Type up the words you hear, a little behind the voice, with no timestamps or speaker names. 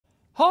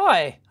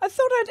Hi, I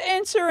thought I'd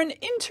answer an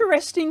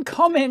interesting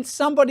comment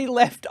somebody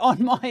left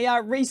on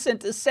my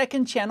recent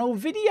second channel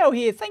video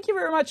here. Thank you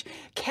very much,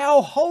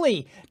 Cow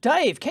Holly.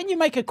 Dave, can you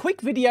make a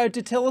quick video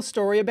to tell a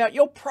story about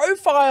your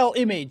profile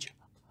image?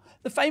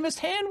 The famous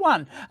hand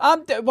one.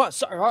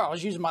 Sorry, I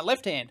was using my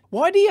left hand.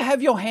 Why do you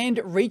have your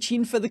hand reach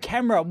in for the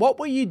camera? What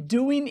were you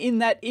doing in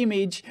that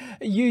image?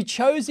 You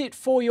chose it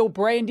for your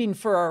branding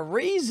for a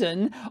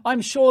reason. I'm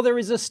sure there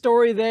is a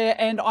story there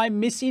and I'm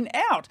missing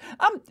out.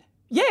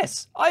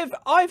 Yes, I've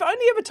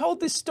only ever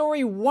told this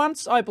story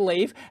once, I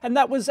believe, and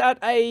that was at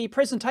a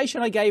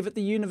presentation I gave at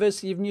the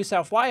University of New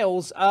South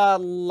Wales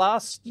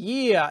last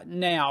year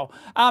now.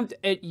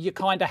 You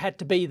kind of had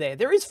to be there.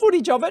 There is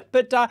footage of it,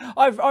 but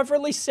I've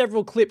released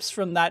several clips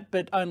from that,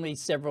 but only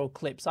several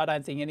clips. I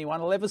don't think anyone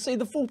will ever see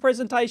the full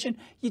presentation.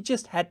 You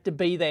just had to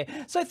be there.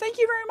 So thank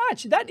you very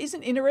much. That is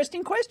an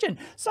interesting question.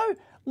 So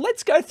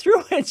let's go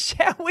through it,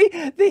 shall we?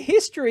 The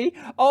history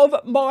of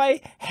my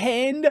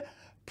hand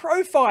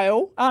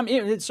profile.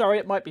 Sorry,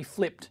 it might be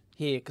flipped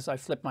here because I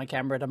flipped my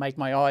camera to make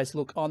my eyes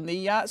look on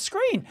the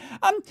screen.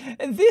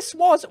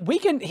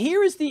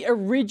 Here is the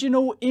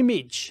original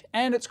image,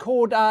 and it's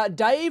called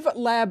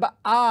EEVBLAB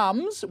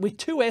arms with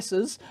two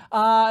S's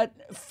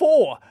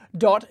 4.jpg,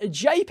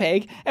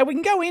 and we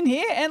can go in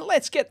here and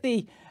let's get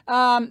the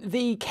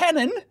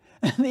Canon,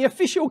 the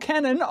official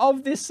Canon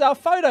of this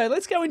photo.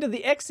 Let's go into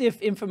the EXIF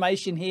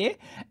information here,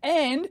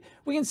 and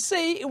we can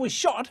see it was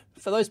shot,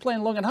 for those playing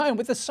along at home,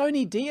 with a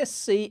Sony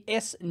DSC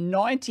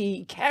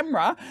S90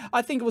 camera.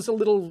 I think it was a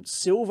little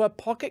silver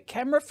pocket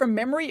camera from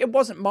memory. It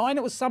wasn't mine,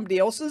 it was somebody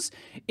else's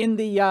in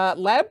the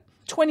lab.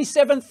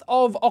 27th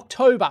of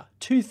October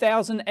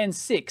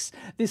 2006,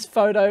 this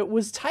photo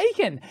was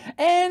taken,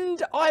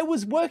 and I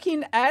was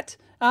working at,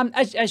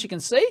 as you can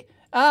see,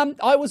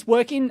 I was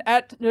working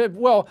at,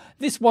 well,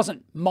 this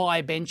wasn't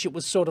my bench. It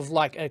was sort of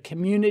like a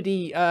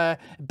community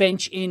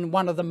bench in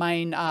one of the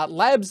main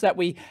labs that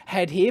we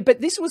had here.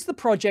 But this was the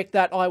project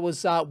that I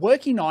was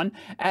working on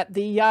at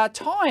the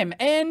time.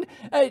 And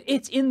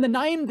it's in the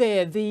name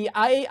there, the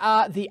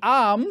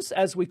ARMS,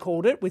 as we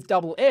called it, with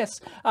double S,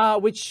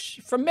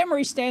 which from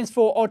memory stands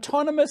for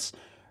Autonomous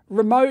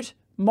Remote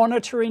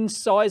Monitoring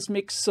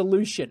Seismic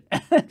Solution.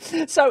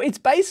 So it's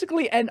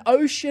basically an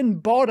ocean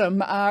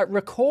bottom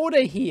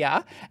recorder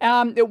here,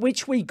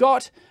 which we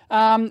got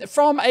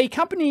from a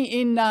company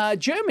in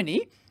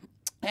Germany.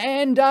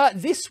 And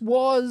this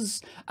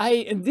is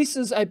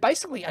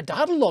basically a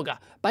data logger.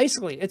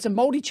 Basically, it's a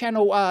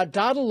multi-channel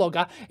data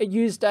logger. It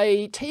used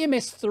a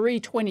TMS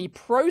 320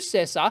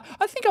 processor.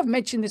 I think I've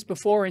mentioned this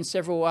before in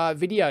several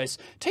videos.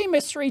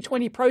 TMS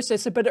 320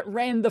 processor, but it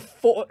ran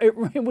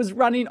it was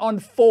running on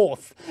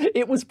fourth.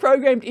 It was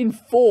programmed in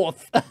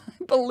fourth.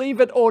 Believe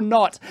it or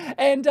not.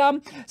 And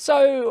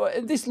so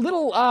this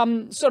little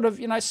sort of,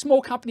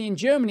 small company in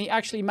Germany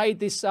actually made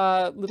this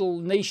little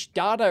niche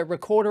data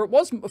recorder. It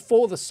wasn't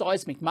for the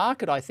seismic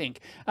market, I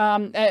think.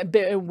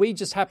 But we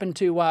just happened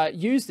to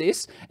use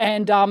this.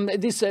 And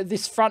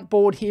this front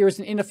board here is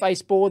an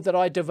interface board that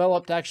I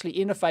developed to actually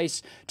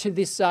interface to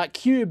this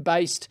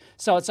cube-based.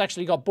 So it's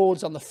actually got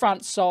boards on the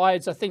front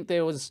sides. I think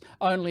there was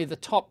only the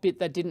top bit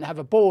that didn't have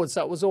a board.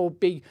 So it was all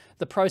big.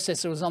 The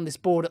processor was on this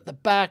board at the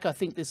back. I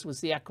think this was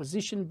the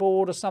acquisition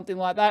board or something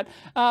like that,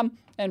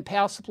 and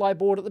power supply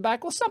board at the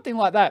back or something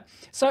like that.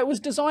 So it was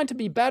designed to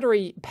be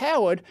battery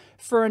powered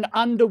for an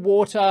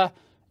underwater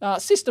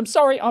system.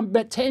 Sorry, I'm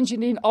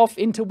tangenting off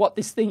into what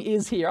this thing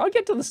is here. I'll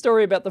get to the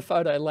story about the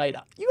photo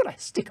later. You gotta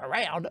stick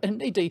around and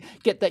need to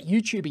get that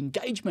YouTube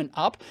engagement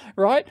up,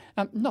 right?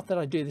 Not that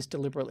I do this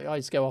deliberately. I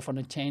just go off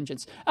on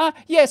tangents.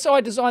 Yeah, so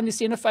I designed this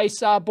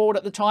interface board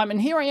at the time,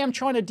 and here I am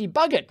trying to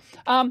debug it.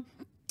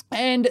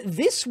 And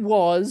this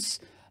was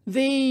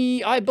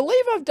this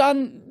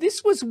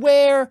was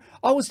where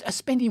I was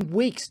spending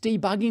weeks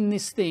debugging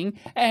this thing,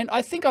 and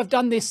I think I've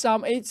done this,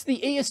 it's the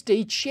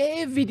ESD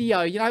chair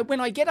video. When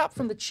I get up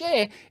from the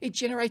chair, it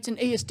generates an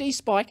ESD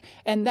spike,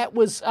 and that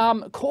was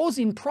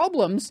causing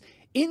problems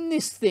in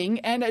this thing,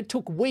 and it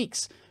took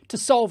weeks to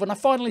solve, and I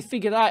finally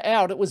figured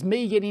out it was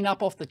me getting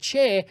up off the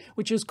chair,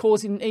 which was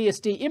causing an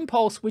ESD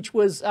impulse, which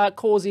was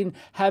causing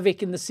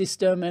havoc in the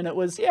system, and it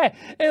was a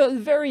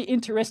very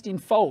interesting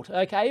fault,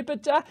 okay?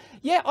 But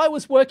yeah, I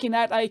was working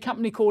at a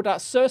company called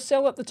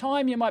Sercel at the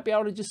time. You might be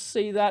able to just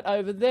see that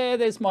over there.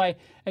 There's my,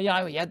 we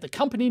had the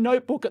company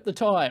notebook at the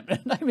time.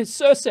 The name is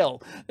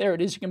Sercel. There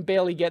it is. You can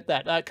barely get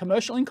that.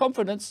 Commercial in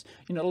confidence.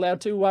 You're not allowed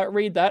to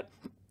read that.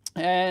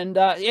 And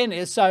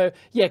so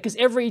yeah, because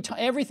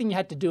everything you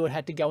had to do, it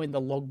had to go in the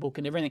logbook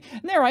and everything.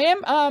 And there I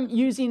am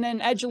using an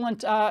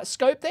Agilent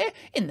scope there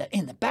in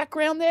the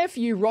background there. For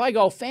you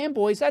Rigol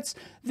fanboys, that's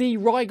the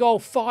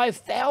Rigol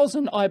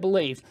 5000, I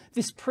believe.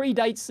 This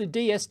predates the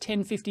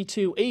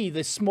DS1052E,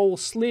 the small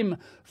slim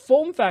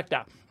form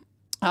factor.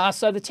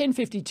 So the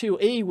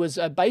 1052E was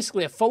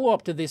basically a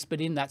follow-up to this, but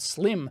in that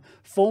slim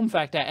form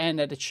factor and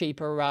at a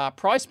cheaper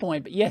price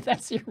point. But yeah,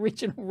 that's the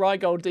original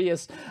Rygold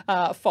DS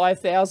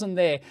 5000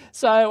 there.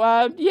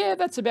 So yeah,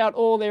 that's about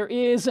all there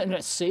is. And a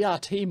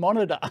CRT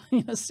monitor, a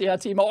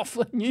CRT off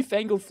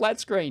newfangled flat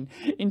screen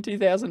in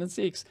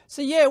 2006.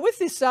 So yeah, with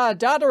this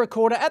data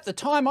recorder, at the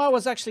time I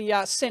was actually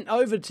sent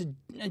over to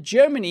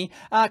Germany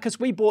because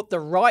we bought the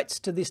rights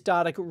to this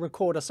data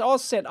recorder. So I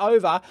was sent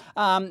over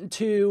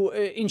to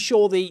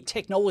ensure the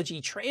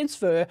technology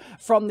transfer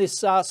from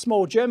this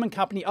small German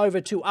company over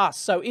to us.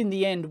 So in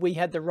the end, we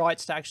had the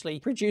rights to actually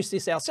produce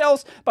this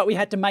ourselves, but we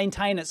had to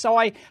maintain it. So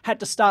I had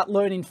to start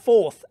learning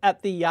Forth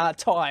at the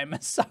time.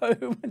 So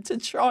to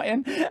try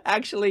and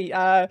actually,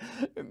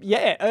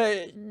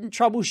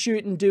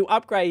 troubleshoot and do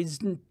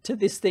upgrades to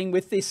this thing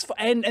with this,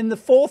 and the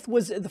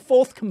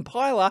Forth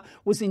compiler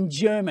was in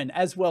German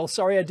as well.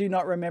 Sorry, I do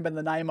not remember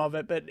the name of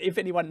it, but if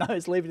anyone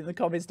knows, leave it in the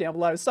comments down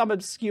below. Some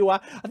obscure,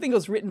 I think it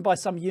was written by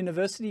some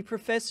university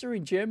professor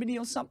in Germany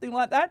or something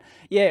like that.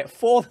 Yeah,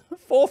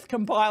 Forth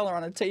compiler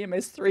on a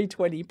TMS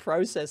 320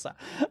 processor.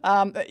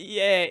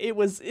 Yeah, it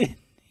was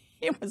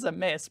a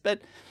mess,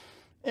 but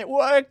it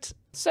worked.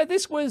 So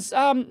this was,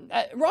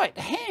 right,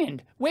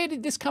 hand. Where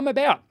did this come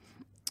about?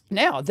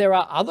 Now, there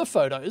are other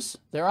photos.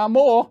 There are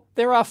more.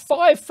 There are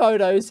 5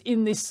 photos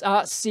in this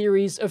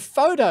series of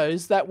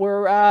photos that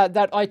were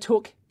that I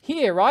took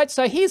here, right?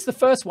 So here's the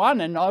first one,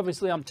 and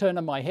obviously I'm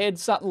turning my head,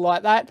 something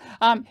like that.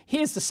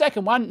 Here's the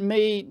second one,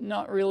 me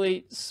not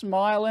really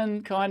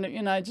smiling, kind of,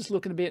 you know, just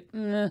looking a bit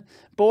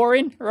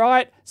boring,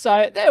 right?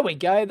 So there we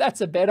go. That's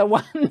a better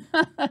one.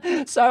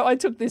 So I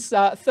took this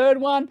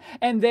third one,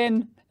 and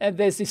then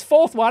there's this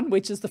fourth one,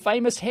 which is the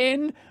famous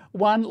hen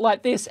one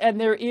like this, and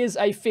there is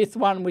a fifth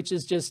one, which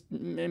is just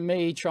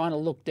me trying to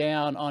look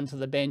down onto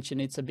the bench,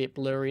 and it's a bit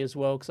blurry as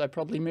well because I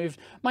probably moved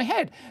my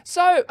head.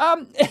 So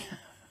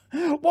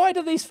why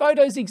do these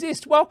photos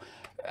exist? Well,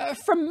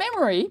 from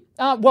memory,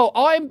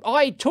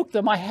 I took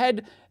them. I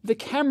had the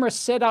camera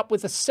set up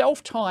with a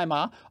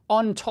self-timer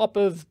on top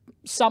of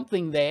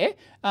something there.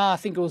 I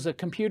think it was a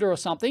computer or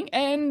something.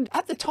 And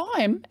at the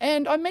time,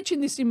 and I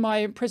mentioned this in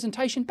my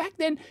presentation, back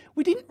then,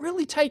 we didn't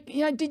really take,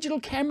 digital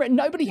camera.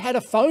 Nobody had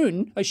a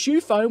phone, a shoe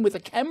phone with a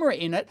camera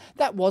in it.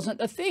 That wasn't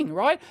a thing,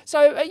 right?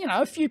 So,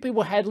 a few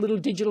people had little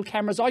digital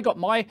cameras. I got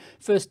my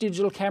first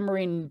digital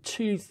camera in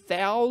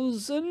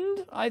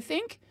 2000, I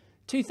think.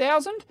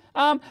 2000.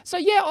 So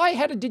yeah, I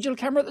had a digital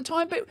camera at the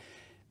time, but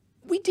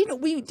we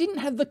didn't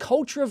have the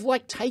culture of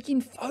like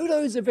taking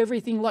photos of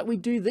everything like we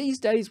do these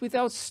days with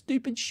our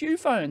stupid shoe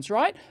phones,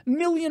 right? A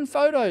million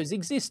photos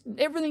exist.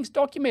 Everything's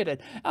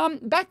documented.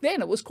 Back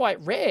then it was quite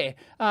rare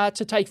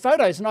to take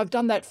photos, and I've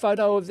done that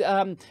photo of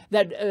that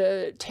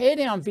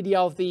teardown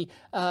video of the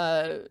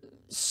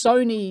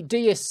Sony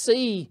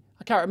DSC,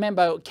 I can't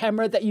remember,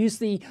 camera that used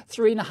the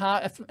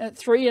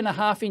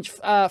 3.5 inch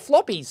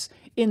floppies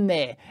in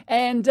there.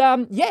 And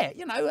yeah,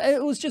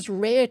 it was just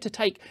rare to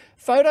take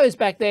photos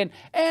back then.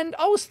 And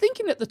I was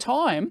thinking at the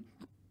time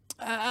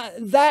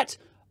that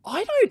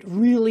I don't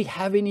really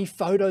have any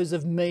photos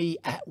of me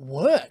at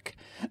work.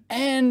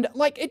 And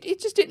like,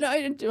 it just didn't,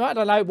 I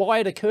don't know why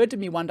it occurred to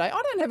me one day,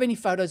 I don't have any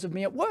photos of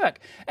me at work.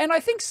 And I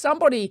think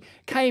somebody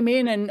came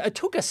in and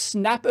took a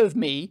snap of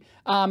me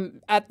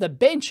at the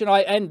bench,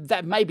 and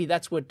that maybe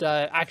that's what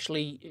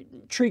actually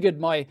triggered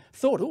my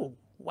thought, oh,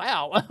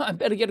 wow, I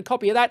better get a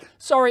copy of that.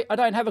 Sorry, I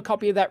don't have a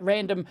copy of that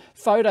random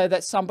photo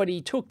that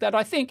somebody took that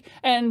I think,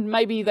 and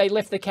maybe they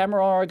left the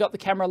camera or I got the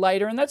camera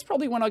later, and that's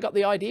probably when I got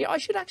the idea I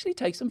should actually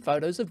take some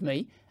photos of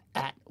me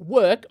at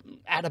work,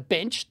 at a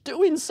bench,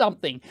 doing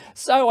something.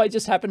 So I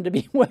just happened to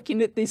be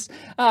working at this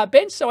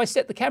bench, so I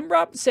set the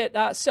camera up, set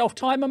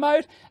self-timer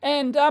mode,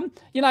 and,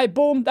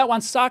 boom, that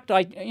one sucked.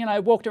 I,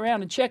 walked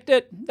around and checked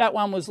it. That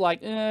one was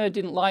like,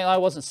 didn't like, I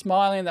wasn't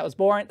smiling, that was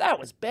boring. That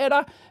was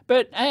better,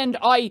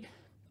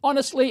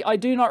 honestly, I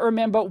do not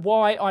remember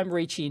why I'm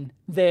reaching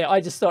there.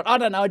 I just thought, I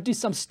don't know, I'd do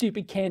some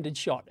stupid candid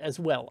shot as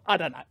well. I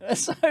don't know.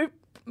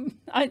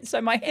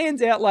 So my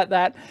hand's out like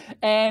that,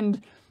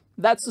 and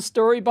that's the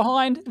story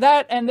behind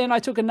that. And then I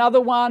took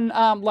another one,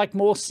 like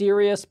more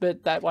serious,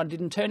 but that one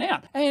didn't turn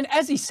out. And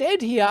as he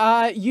said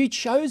here, you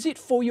chose it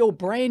for your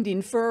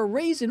branding for a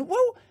reason.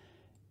 Well,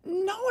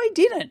 no, I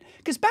didn't.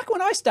 Because back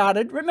when I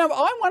started, remember,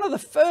 I'm one of the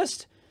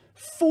first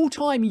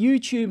full-time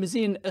YouTubers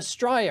in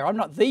Australia. I'm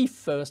not the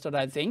first, I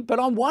don't think, but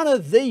I'm one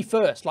of the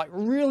first, like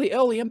really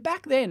early. And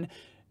back then,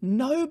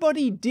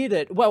 nobody did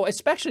it. Well,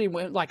 especially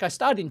when, like, I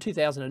started in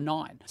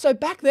 2009. So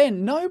back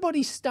then,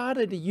 nobody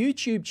started a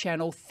YouTube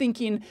channel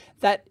thinking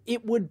that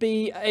it would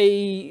be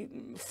a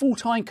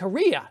full-time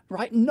career,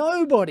 right?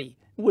 Nobody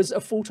was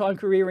a full-time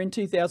career in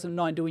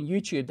 2009 doing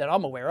YouTube that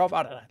I'm aware of.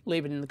 I don't know,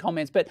 leave it in the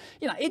comments. But,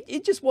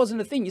 it just wasn't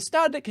a thing. You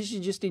started it because you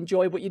just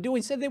enjoy what you're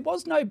doing. So there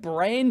was no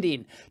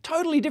branding.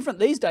 Totally different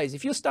these days.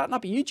 If you're starting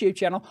up a YouTube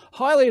channel,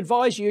 highly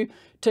advise you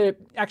to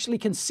actually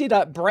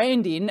consider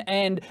branding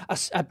and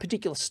a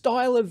particular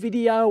style of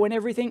video and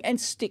everything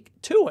and stick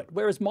to it.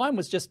 Whereas mine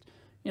was just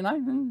you know,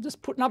 and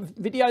just putting up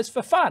videos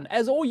for fun,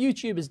 as all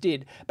YouTubers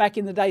did back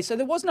in the day. So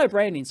there was no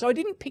branding. So I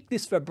didn't pick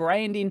this for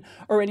branding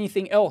or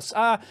anything else.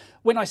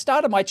 When I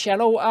started my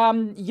channel,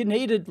 you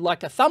needed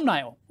like a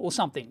thumbnail or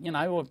something, you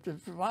know, or,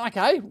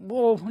 okay,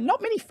 well,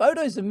 not many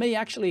photos of me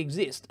actually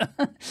exist.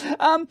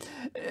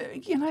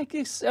 You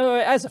know,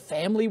 as a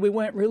family, we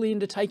weren't really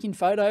into taking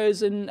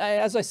photos. And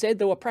as I said,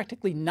 there were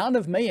practically none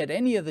of me at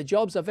any of the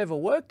jobs I've ever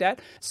worked at.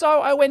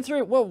 So I went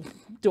through, well,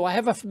 do I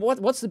have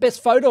what's the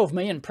best photo of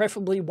me? And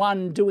preferably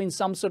one doing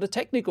some sort of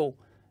technical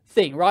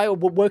thing, right? Or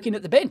working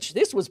at the bench.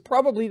 This was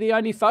probably the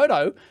only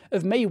photo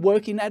of me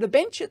working at a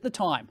bench at the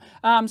time.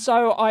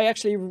 So I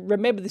actually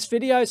remember this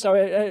video. So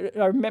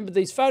I remember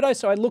these photos.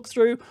 So I looked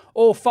through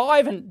all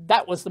 5 and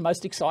that was the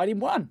most exciting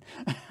one.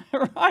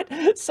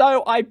 Right?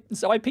 So I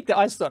picked it.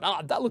 I just thought,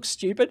 oh, that looks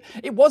stupid.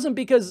 It wasn't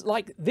because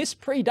like this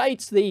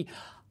predates the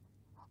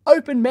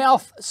open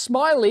mouth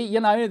smiley, you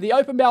know, the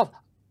open mouth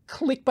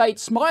clickbait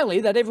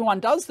smiley that everyone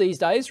does these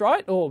days,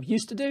 right? Or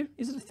used to do.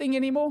 Is it a thing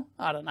anymore?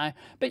 I don't know.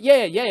 But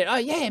yeah,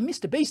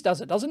 Mr. Beast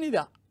does it, doesn't he?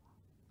 The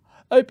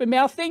open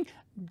mouth thing.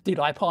 Did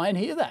I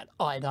pioneer that?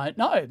 I don't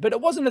know. But it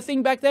wasn't a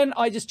thing back then.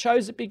 I just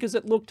chose it because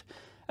it looked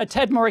a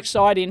tad more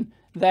exciting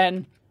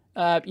than,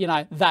 you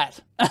know, that.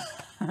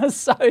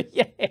 So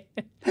yeah,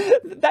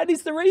 that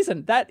is the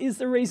reason. That is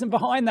the reason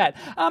behind that.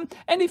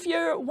 And if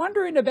you're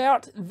wondering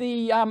about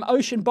the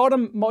ocean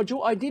bottom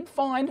module, I did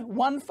find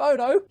one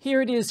photo.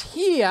 Here it is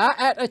here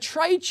at a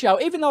trade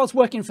show. Even though I was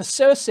working for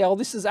Surcell,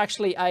 this is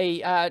actually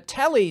a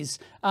Tally's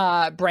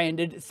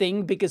branded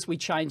thing because we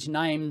changed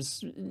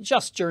names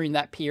just during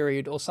that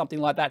period or something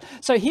like that.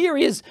 So here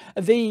is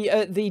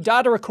the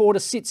data recorder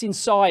sits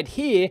inside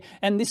here,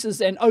 and this is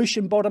an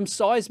ocean bottom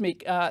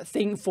seismic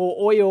thing for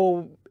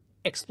oil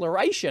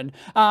exploration,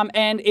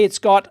 and it's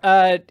got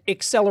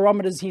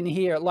accelerometers in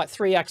here, like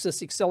 3-axis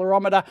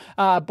accelerometer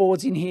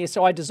boards in here.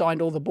 So I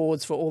designed all the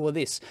boards for all of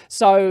this.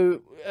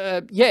 So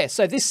yeah,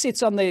 so this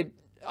sits on the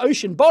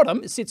ocean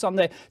bottom, it sits on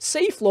the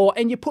seafloor,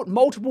 and you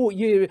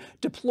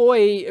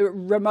deploy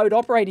remote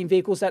operating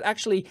vehicles that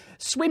actually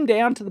swim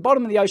down to the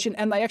bottom of the ocean,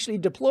 and they actually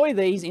deploy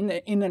these in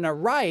an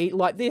array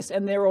like this,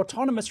 and they're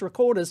autonomous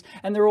recorders,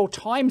 and they're all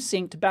time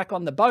synced back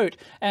on the boat.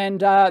 And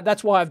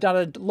that's why I've done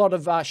a lot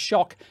of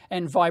shock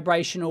and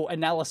vibrational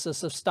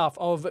analysis of stuff,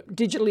 of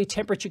digitally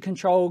temperature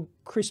controlled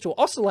crystal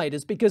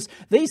oscillators, because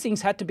these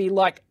things had to be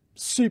like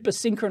super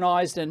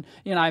synchronized and,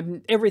 you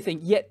know, everything,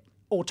 yet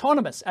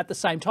autonomous at the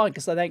same time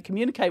because they don't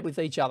communicate with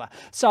each other.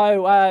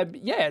 So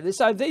yeah,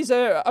 so these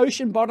are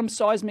ocean bottom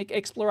seismic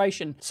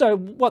exploration. So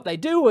what they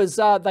do is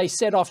they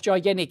set off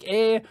gigantic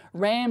air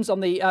rams on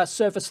the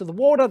surface of the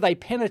water. They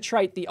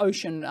penetrate the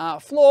ocean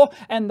floor,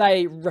 and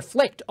they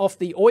reflect off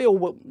the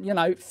oil, you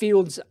know,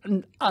 fields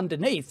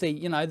underneath the,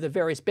 you know, the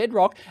various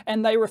bedrock,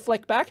 and they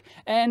reflect back,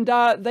 and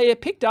they are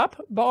picked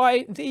up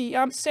by the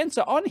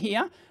sensor on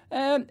here.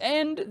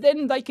 And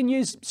then they can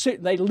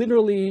they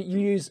literally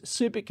use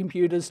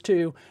supercomputers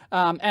to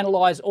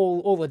analyze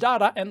all the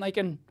data, and they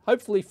can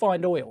hopefully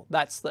find oil.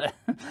 That's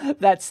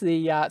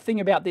the thing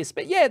about this.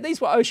 But yeah,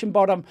 these were ocean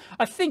bottom.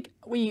 I think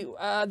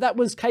that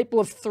was capable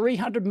of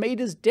 300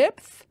 meters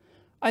depth,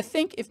 I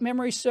think, if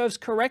memory serves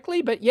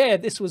correctly. But yeah,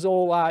 this was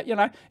all, you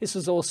know, this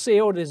was all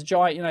sealed. There's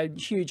giant, you know,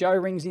 huge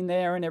O-rings in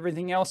there and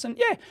everything else. And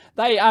yeah,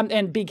 they,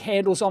 and big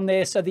handles on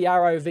there. So the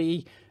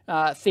ROV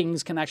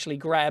things can actually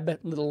grab,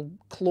 little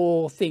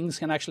claw things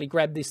can actually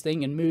grab this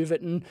thing and move it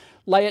and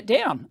lay it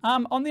down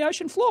on the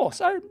ocean floor.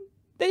 So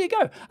there you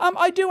go.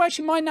 I do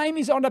actually, my name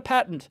is on a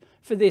patent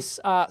for this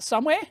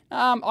somewhere.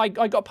 I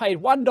got paid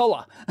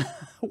 $1.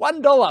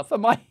 $1 for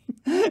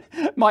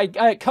my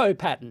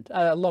co-patent,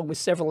 along with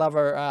several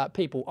other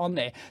people on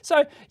there.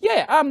 So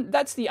yeah,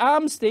 that's the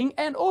arms thing.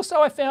 And also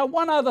I found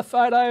one other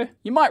photo.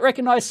 You might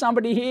recognize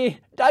somebody here,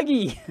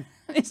 Dougie.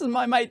 This is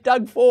my mate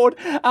Doug Ford,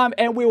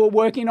 and we were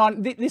working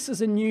on, this is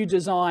a new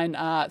design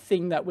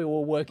thing that we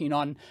were working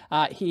on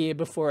here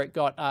before it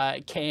got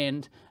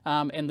canned,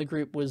 and the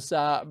group was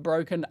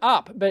broken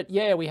up. But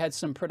yeah, we had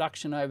some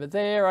production over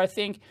there, I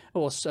think,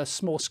 or a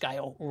small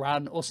scale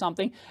run or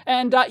something.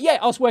 And yeah,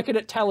 I was working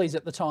at Tally's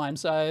at the time,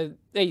 so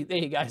there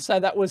you go. So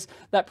that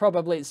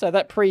predates,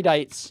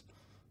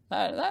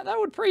 that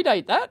would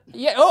predate that.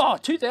 Yeah, oh,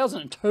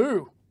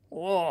 2002.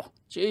 Oh,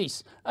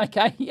 geez.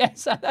 Okay, yeah,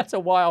 so that's a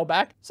while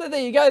back. So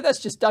there you go. That's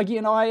just Dougie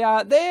and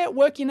I there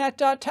working at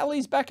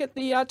Tally's back at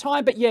the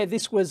time. But yeah,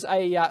 this was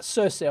a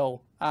Surcell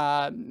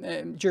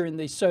during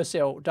the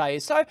Surcell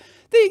days. So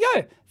there you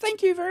go.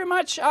 Thank you very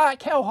much,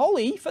 Cal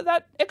Holly, for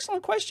that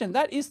excellent question.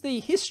 That is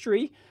the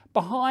history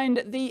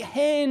behind the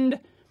hand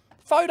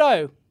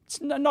photo.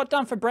 It's not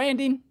done for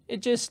branding.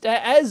 It just,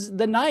 as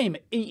the name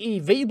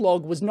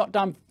EEVBlog was not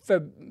done for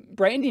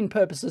branding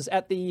purposes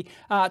at the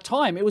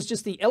time. It was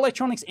just the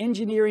electronics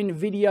engineering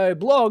video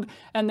blog.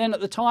 And then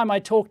at the time I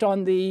talked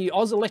on the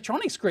Oz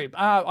Electronics group,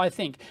 I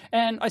think.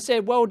 And I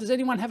said, well, does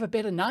anyone have a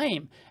better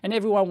name? And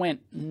everyone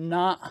went,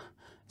 nah.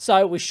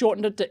 So we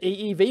shortened it to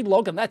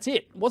EEVBlog, and that's it.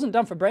 It wasn't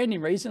done for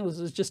branding reasons.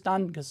 It was just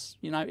done because,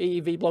 you know,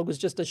 EEVBlog was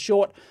just a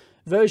short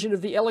version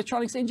of the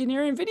electronics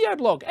engineering video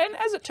blog. And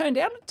as it turned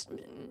out, it's,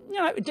 you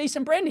know,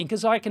 decent branding,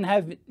 because I can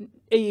have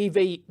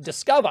EEV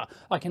Discover,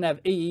 I can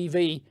have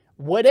EEV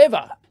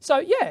whatever. So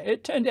yeah,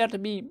 it turned out to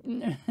be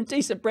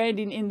decent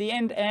branding in the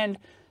end, and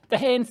the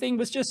hand thing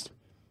was just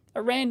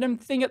a random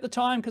thing at the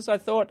time because I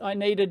thought I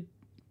needed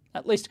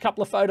at least a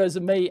couple of photos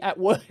of me at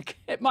work.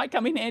 It might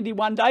come in handy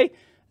one day.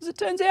 As it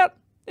turns out,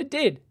 it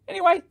did.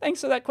 Anyway, thanks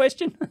for that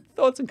question.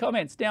 Thoughts and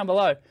comments down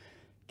below.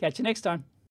 Catch you next time.